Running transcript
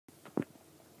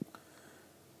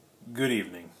Good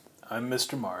evening, I'm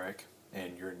Mr. Marek,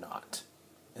 and you're not.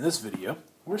 In this video,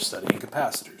 we're studying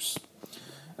capacitors.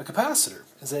 A capacitor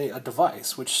is a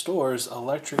device which stores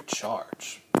electric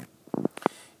charge.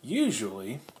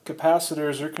 Usually,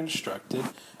 capacitors are constructed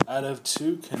out of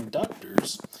two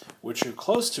conductors which are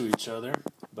close to each other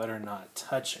but are not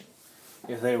touching.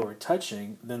 If they were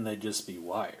touching, then they'd just be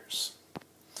wires.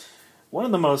 One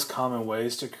of the most common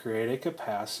ways to create a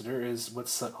capacitor is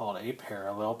what's called a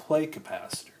parallel plate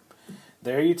capacitor.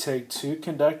 There you take two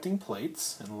conducting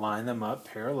plates and line them up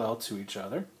parallel to each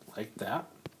other, like that.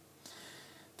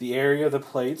 The area of the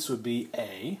plates would be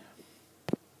A,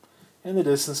 and the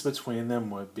distance between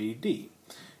them would be D.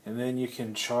 And then you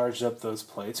can charge up those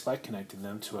plates by connecting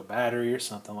them to a battery or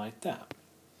something like that.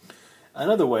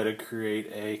 Another way to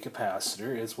create a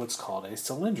capacitor is what's called a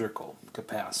cylindrical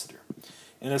capacitor.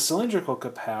 In a cylindrical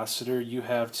capacitor, you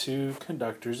have two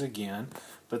conductors again,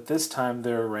 but this time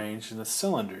they're arranged in a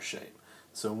cylinder shape.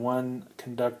 So one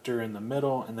conductor in the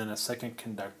middle and then a second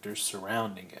conductor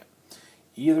surrounding it.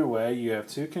 Either way, you have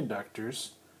two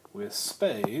conductors with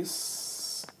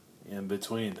space in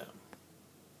between them.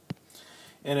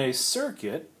 In a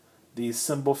circuit, the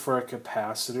symbol for a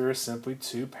capacitor is simply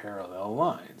two parallel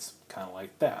lines, kind of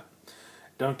like that.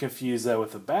 Don't confuse that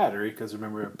with a battery, because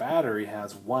remember, a battery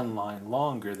has one line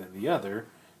longer than the other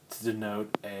to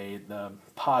denote the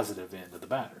positive end of the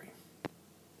battery.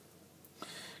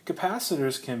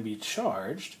 Capacitors can be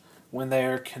charged when they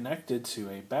are connected to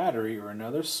a battery or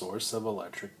another source of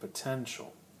electric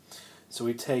potential. So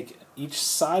we take each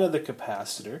side of the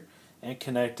capacitor and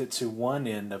connect it to one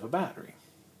end of a battery.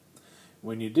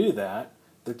 When you do that,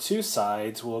 the two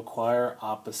sides will acquire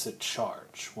opposite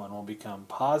charge. One will become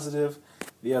positive,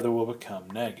 the other will become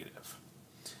negative.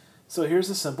 So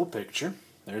here's a simple picture.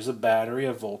 There's a battery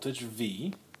of voltage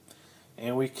V,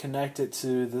 and we connect it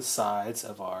to the sides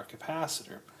of our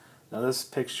capacitor. Now this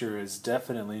picture is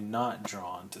definitely not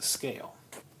drawn to scale.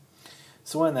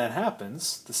 So when that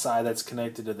happens, the side that's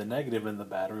connected to the negative in the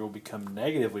battery will become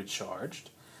negatively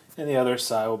charged, and the other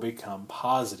side will become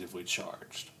positively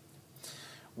charged.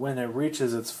 When it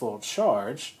reaches its full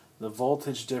charge, the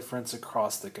voltage difference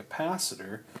across the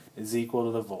capacitor is equal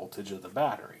to the voltage of the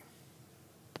battery.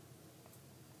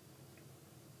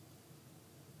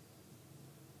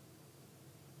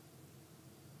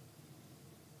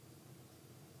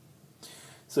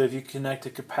 So if you connect a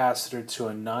capacitor to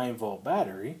a 9-volt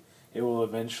battery, it will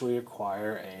eventually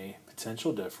acquire a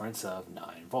potential difference of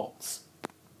 9 volts.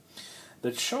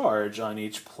 The charge on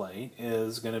each plate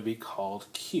is going to be called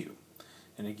Q.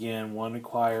 And again, one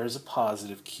acquires a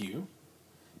positive Q,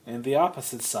 and the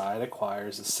opposite side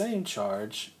acquires the same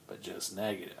charge, but just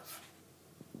negative.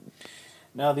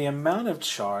 Now the amount of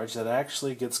charge that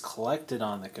actually gets collected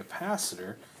on the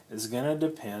capacitor is going to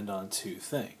depend on two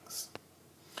things.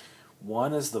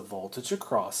 One is the voltage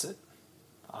across it.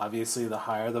 Obviously, the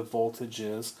higher the voltage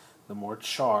is, the more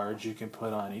charge you can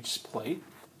put on each plate,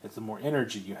 the more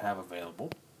energy you have available.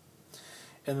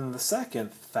 And then the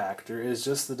second factor is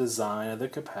just the design of the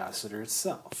capacitor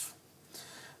itself.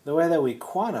 The way that we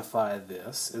quantify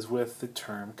this is with the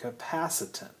term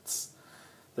capacitance.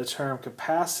 The term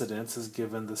capacitance is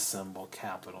given the symbol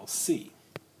capital C.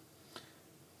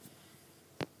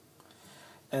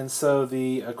 And so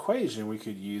the equation we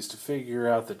could use to figure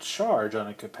out the charge on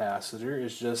a capacitor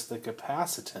is just the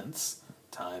capacitance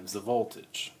times the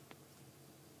voltage.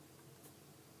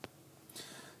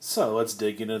 So let's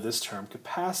dig into this term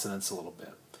capacitance a little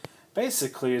bit.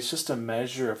 Basically, it's just a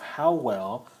measure of how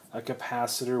well a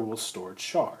capacitor will store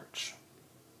charge.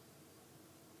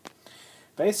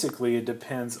 Basically, it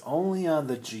depends only on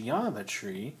the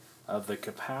geometry of the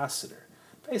capacitor.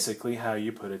 Basically, how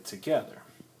you put it together.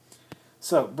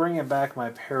 So, bringing back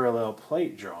my parallel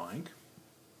plate drawing,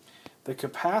 the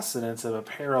capacitance of a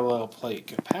parallel plate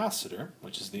capacitor,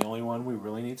 which is the only one we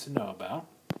really need to know about,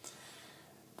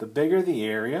 the bigger the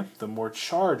area, the more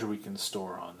charge we can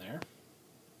store on there.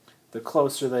 The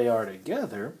closer they are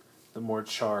together, the more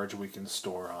charge we can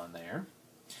store on there.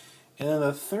 And then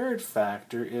the third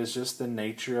factor is just the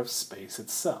nature of space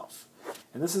itself.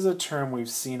 And this is a term we've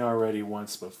seen already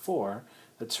once before,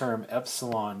 the term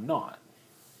epsilon naught.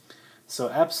 So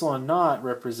epsilon naught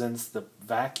represents the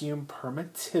vacuum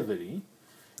permittivity,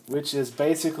 which is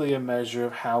basically a measure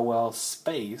of how well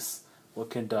space will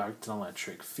conduct an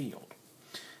electric field.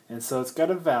 And so it's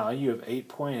got a value of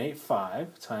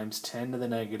 8.85 times 10 to the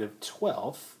negative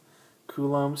 12th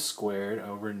coulombs squared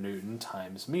over Newton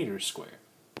times meter squared.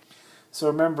 So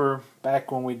remember,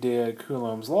 back when we did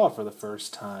Coulomb's law for the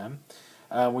first time,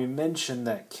 we mentioned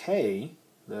that K,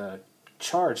 the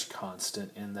charge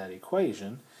constant in that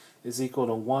equation, is equal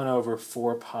to 1 over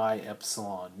 4 pi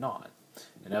epsilon naught.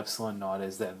 And epsilon naught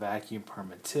is that vacuum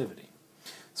permittivity.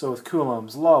 So with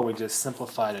Coulomb's law, we just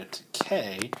simplified it to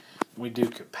K. When we do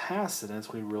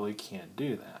capacitance, we really can't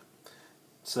do that.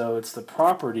 So it's the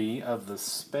property of the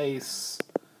space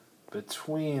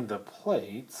between the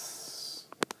plates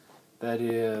that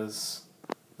is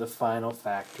the final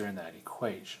factor in that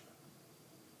equation.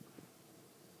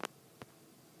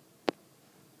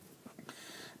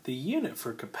 The unit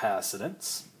for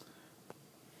capacitance,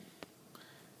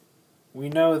 we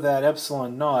know that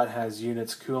epsilon naught has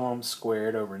units Coulomb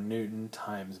squared over Newton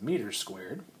times meter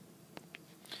squared.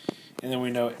 And then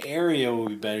we know area will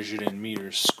be measured in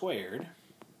meters squared.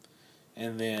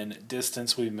 And then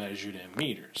distance we measured in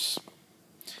meters.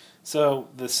 So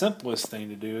the simplest thing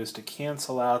to do is to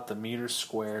cancel out the meters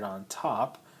squared on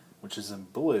top, which is in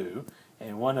blue,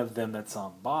 and one of them that's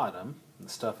on bottom, the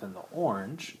stuff in the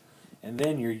orange, and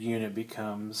then your unit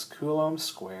becomes Coulomb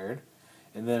squared,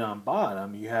 and then on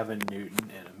bottom you have a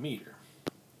Newton and a meter.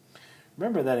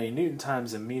 Remember that a Newton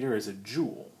times a meter is a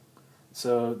joule,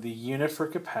 so the unit for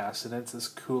capacitance is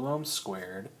Coulomb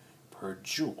squared per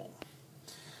joule.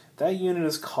 That unit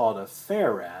is called a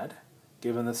farad,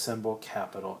 given the symbol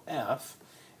capital F,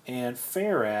 and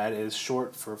farad is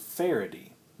short for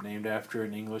Faraday, named after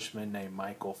an Englishman named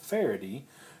Michael Faraday,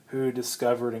 who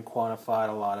discovered and quantified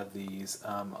a lot of these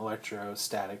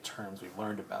electrostatic terms we've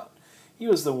learned about. He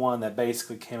was the one that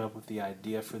basically came up with the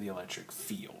idea for the electric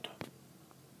field.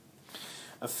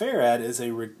 A farad is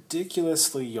a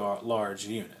ridiculously large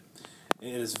unit.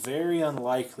 It is very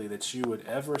unlikely that you would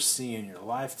ever see in your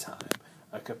lifetime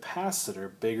a capacitor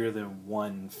bigger than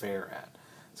 1 farad.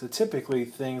 So typically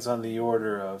things on the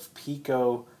order of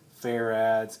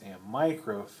picofarads and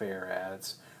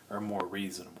microfarads are more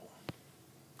reasonable.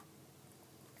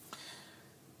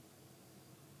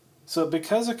 So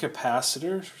because a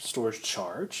capacitor stores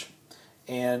charge,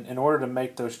 and in order to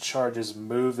make those charges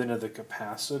move into the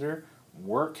capacitor,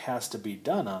 work has to be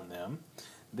done on them,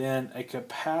 then a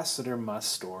capacitor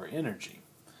must store energy.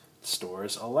 It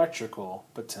stores electrical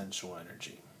potential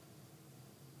energy.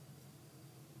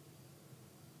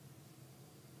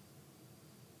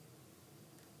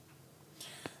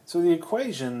 So the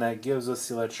equation that gives us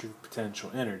the electric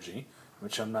potential energy,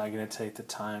 which I'm not going to take the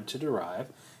time to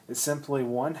derive, is simply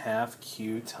 1/2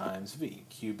 Q times V,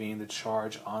 Q being the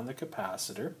charge on the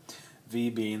capacitor, V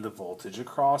being the voltage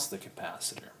across the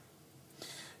capacitor.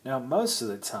 Now most of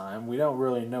the time we don't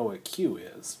really know what Q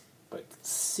is, but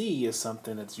C is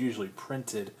something that's usually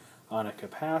printed on a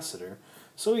capacitor,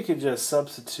 so we could just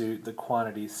substitute the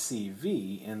quantity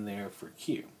CV in there for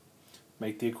Q.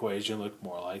 Make the equation look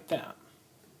more like that.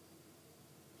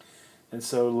 And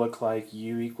so it would look like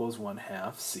U equals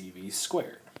 1/2 CV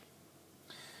squared.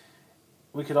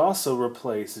 We could also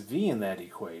replace V in that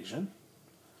equation,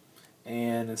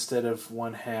 and instead of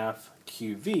 1/2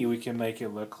 QV, we can make it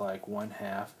look like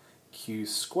 1/2 Q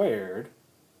squared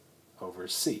over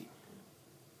C.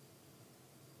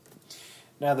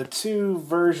 Now the two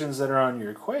versions that are on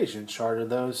your equation chart are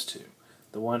those two,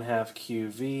 the 1/2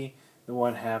 QV, the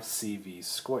 1/2 CV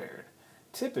squared.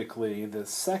 Typically, the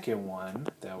second one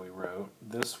that we wrote,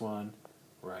 this one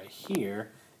right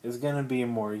here, is going to be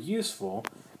more useful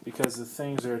because the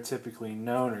things that are typically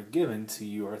known or given to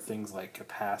you are things like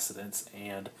capacitance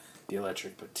and the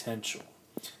electric potential.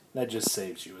 That just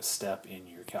saves you a step in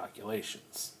your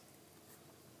calculations.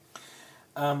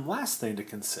 Last thing to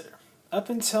consider. Up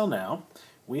until now,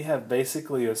 we have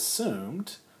basically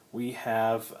assumed we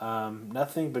have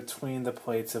nothing between the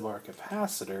plates of our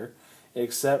capacitor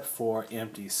except for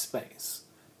empty space.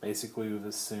 Basically, we've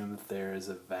assumed that there is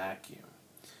a vacuum.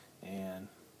 And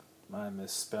my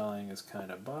misspelling is kind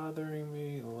of bothering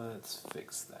me. Let's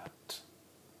fix that.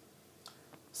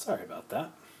 Sorry about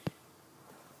that.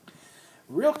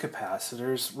 Real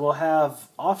capacitors will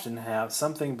often have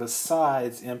something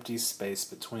besides empty space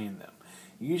between them.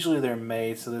 Usually they're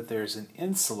made so that there's an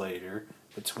insulator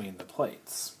between the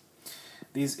plates.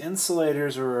 These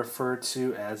insulators are referred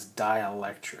to as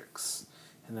dielectrics,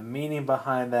 and the meaning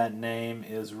behind that name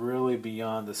is really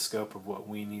beyond the scope of what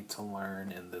we need to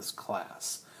learn in this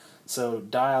class. So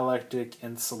dielectric,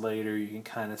 insulator, you can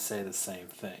kind of say the same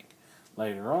thing.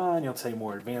 Later on, you'll take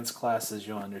more advanced classes,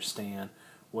 you'll understand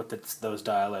what those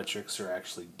dielectrics are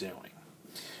actually doing.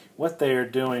 What they are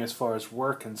doing as far as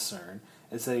we're concerned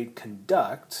is they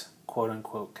conduct,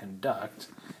 quote-unquote conduct,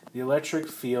 the electric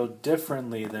field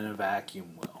differently than a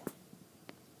vacuum will.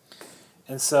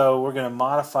 And so we're going to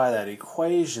modify that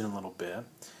equation a little bit.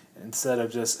 Instead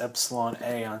of just epsilon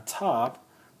A on top,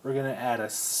 we're going to add a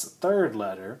third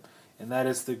letter, and that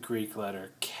is the Greek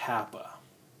letter kappa.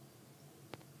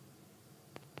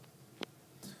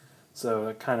 So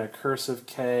a kind of cursive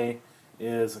K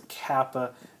is a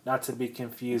kappa, not to be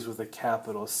confused with a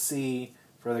capital C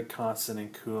for the constant in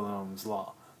Coulomb's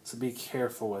law. So be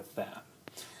careful with that.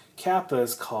 Kappa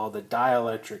is called the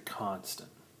dielectric constant.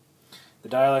 The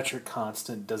dielectric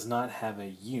constant does not have a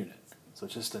unit, so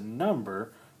it's just a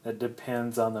number that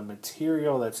depends on the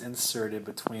material that's inserted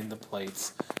between the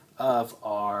plates of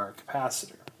our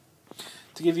capacitor.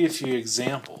 To give you a few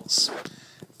examples,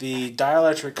 the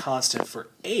dielectric constant for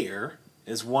air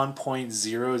is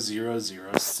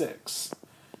 1.0006,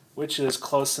 which is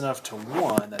close enough to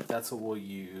 1 that that's what we'll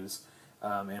use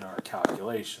in our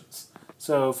calculations.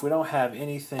 So if we don't have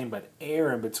anything but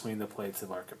air in between the plates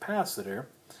of our capacitor,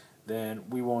 then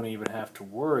we won't even have to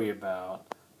worry about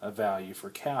a value for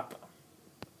kappa.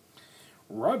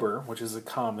 Rubber, which is a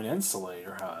common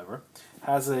insulator, however,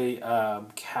 has a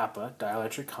kappa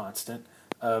dielectric constant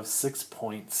of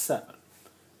 6.7.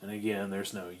 And again,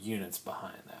 there's no units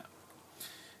behind that.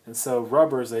 And so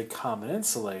rubber is a common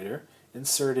insulator.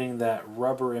 Inserting that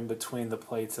rubber in between the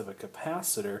plates of a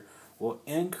capacitor will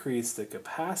increase the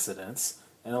capacitance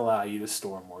and allow you to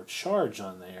store more charge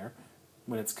on there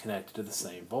when it's connected to the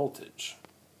same voltage.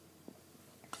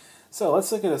 So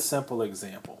let's look at a simple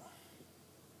example.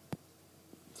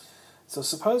 So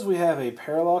suppose we have a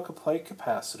parallel plate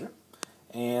capacitor,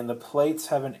 and the plates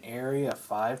have an area of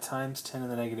 5 times 10 to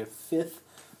the negative 5th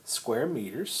square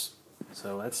meters.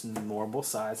 So that's normal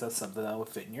size. That's something that will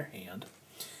fit in your hand.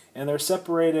 And they're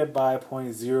separated by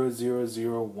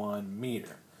 0.0001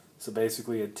 meter. So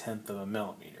basically a tenth of a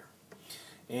millimeter.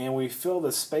 And we fill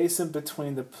the space in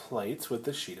between the plates with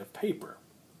a sheet of paper.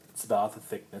 It's about the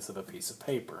thickness of a piece of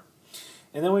paper.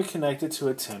 And then we connect it to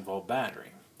a 10-volt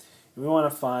battery. We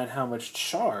want to find how much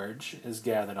charge is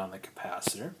gathered on the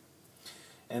capacitor,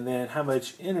 and then how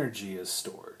much energy is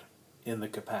stored in the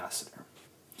capacitor.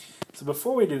 So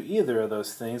before we do either of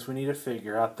those things, we need to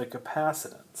figure out the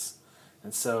capacitance.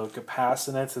 And so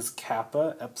capacitance is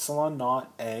kappa epsilon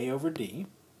naught A over D.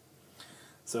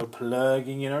 So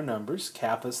plugging in our numbers,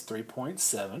 kappa is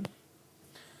 3.7.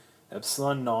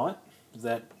 Epsilon naught is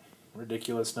that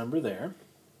ridiculous number there.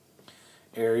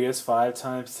 Area is 5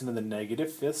 times 10 to the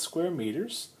negative 5th square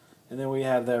meters. And then we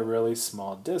have that really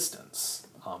small distance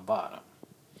on bottom.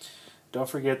 Don't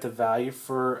forget the value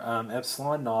for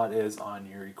epsilon naught is on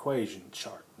your equation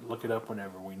chart. Look it up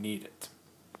whenever we need it.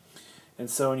 And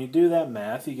so when you do that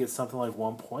math, you get something like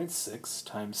 1.6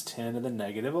 times 10 to the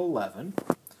negative 11.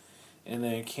 And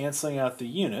then canceling out the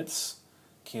units,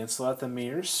 cancel out the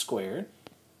meters squared.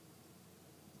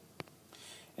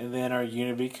 And then our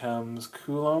unit becomes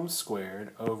Coulomb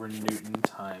squared over Newton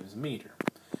times meter.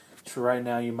 So right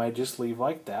now you might just leave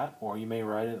like that, or you may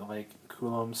write it like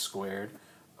Coulomb squared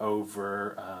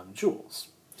over joules.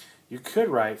 You could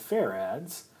write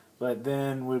farads, but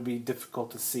then it would be difficult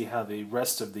to see how the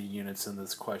rest of the units in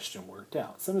this question worked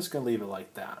out. So I'm just going to leave it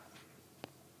like that.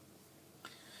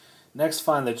 Next,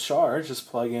 find the charge. Just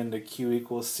plug into Q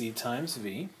equals C times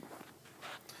V.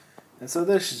 And so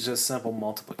this is just simple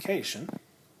multiplication.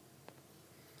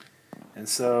 And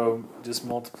so just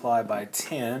multiply by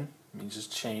 10. I mean,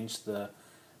 just change the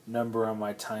number on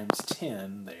my times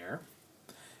 10 there.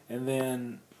 And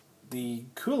then the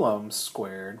coulombs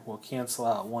squared will cancel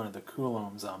out one of the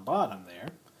coulombs on bottom there.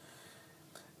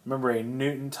 Remember, a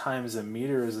Newton times a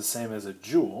meter is the same as a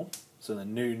joule. So the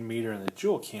Newton meter and the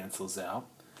joule cancels out,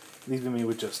 leaving me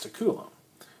with just a coulomb,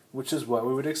 which is what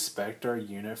we would expect our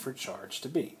unit for charge to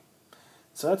be.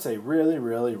 So that's a really,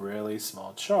 really, really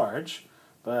small charge.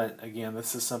 But again,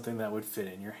 this is something that would fit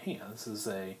in your hand. This is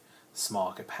a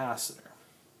small capacitor.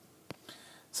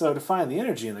 So to find the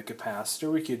energy in the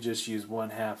capacitor, we could just use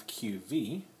 1/2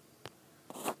 QV.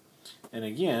 And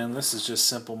again, this is just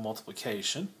simple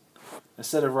multiplication.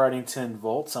 Instead of writing 10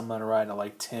 volts, I'm going to write it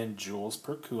like 10 joules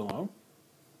per coulomb.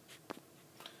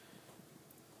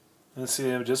 And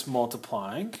see, I'm just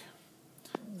multiplying.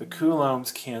 The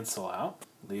coulombs cancel out,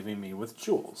 leaving me with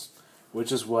joules, which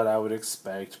is what I would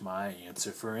expect my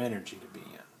answer for energy to be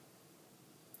in.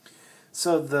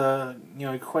 So the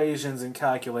equations and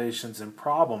calculations and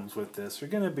problems with this are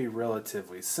going to be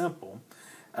relatively simple.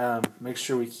 Make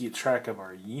sure we keep track of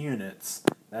our units.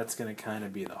 That's going to kind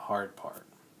of be the hard part.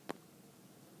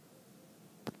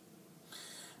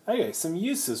 Okay, some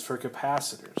uses for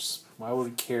capacitors. Why would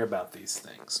we care about these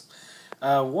things?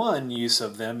 One use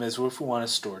of them is if we want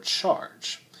to store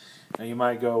charge. Now you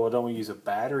might go, well, don't we use a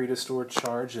battery to store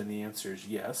charge? And the answer is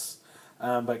yes.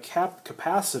 But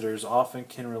capacitors often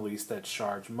can release that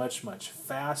charge much, much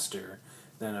faster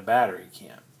than a battery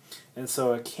can. And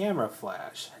so a camera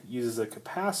flash uses a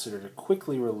capacitor to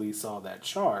quickly release all that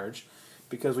charge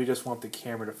because we just want the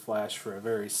camera to flash for a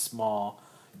very small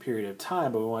period of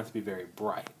time, but we want it to be very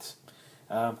bright.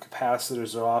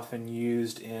 Capacitors are often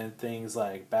used in things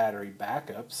like battery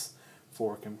backups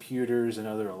for computers and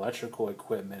other electrical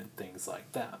equipment, things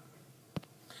like that.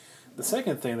 The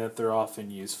second thing that they're often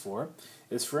used for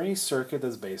is for any circuit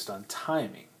that's based on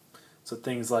timing. So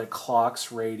things like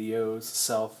clocks, radios,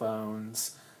 cell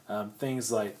phones,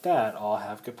 things like that all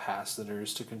have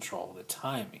capacitors to control the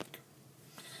timing.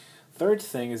 Third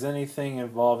thing is anything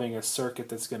involving a circuit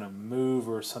that's going to move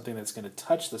or something that's going to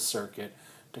touch the circuit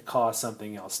to cause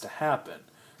something else to happen,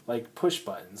 like push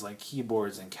buttons, like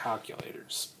keyboards and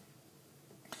calculators.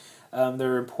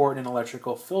 They're important in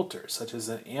electrical filters, such as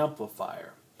an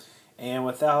amplifier. And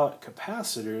without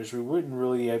capacitors, we wouldn't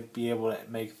really be able to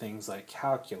make things like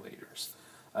calculators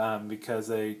because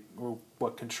they are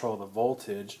what control the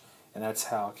voltage, and that's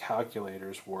how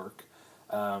calculators work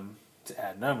to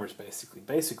add numbers, basically.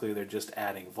 Basically, they're just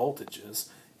adding voltages,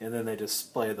 and then they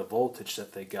display the voltage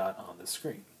that they got on the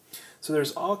screen. So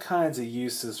there's all kinds of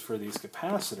uses for these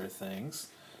capacitor things.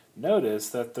 Notice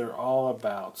that they're all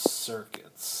about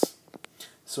circuits.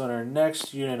 So in our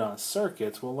next unit on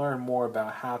circuits, we'll learn more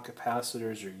about how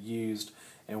capacitors are used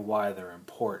and why they're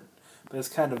important. But it's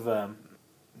kind of a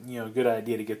good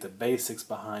idea to get the basics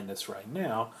behind us right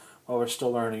now while we're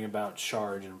still learning about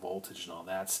charge and voltage and all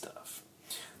that stuff.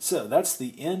 So that's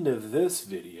the end of this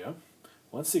video.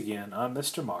 Once again, I'm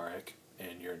Mr. Marek,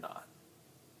 and you're not.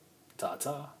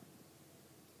 Ta-ta.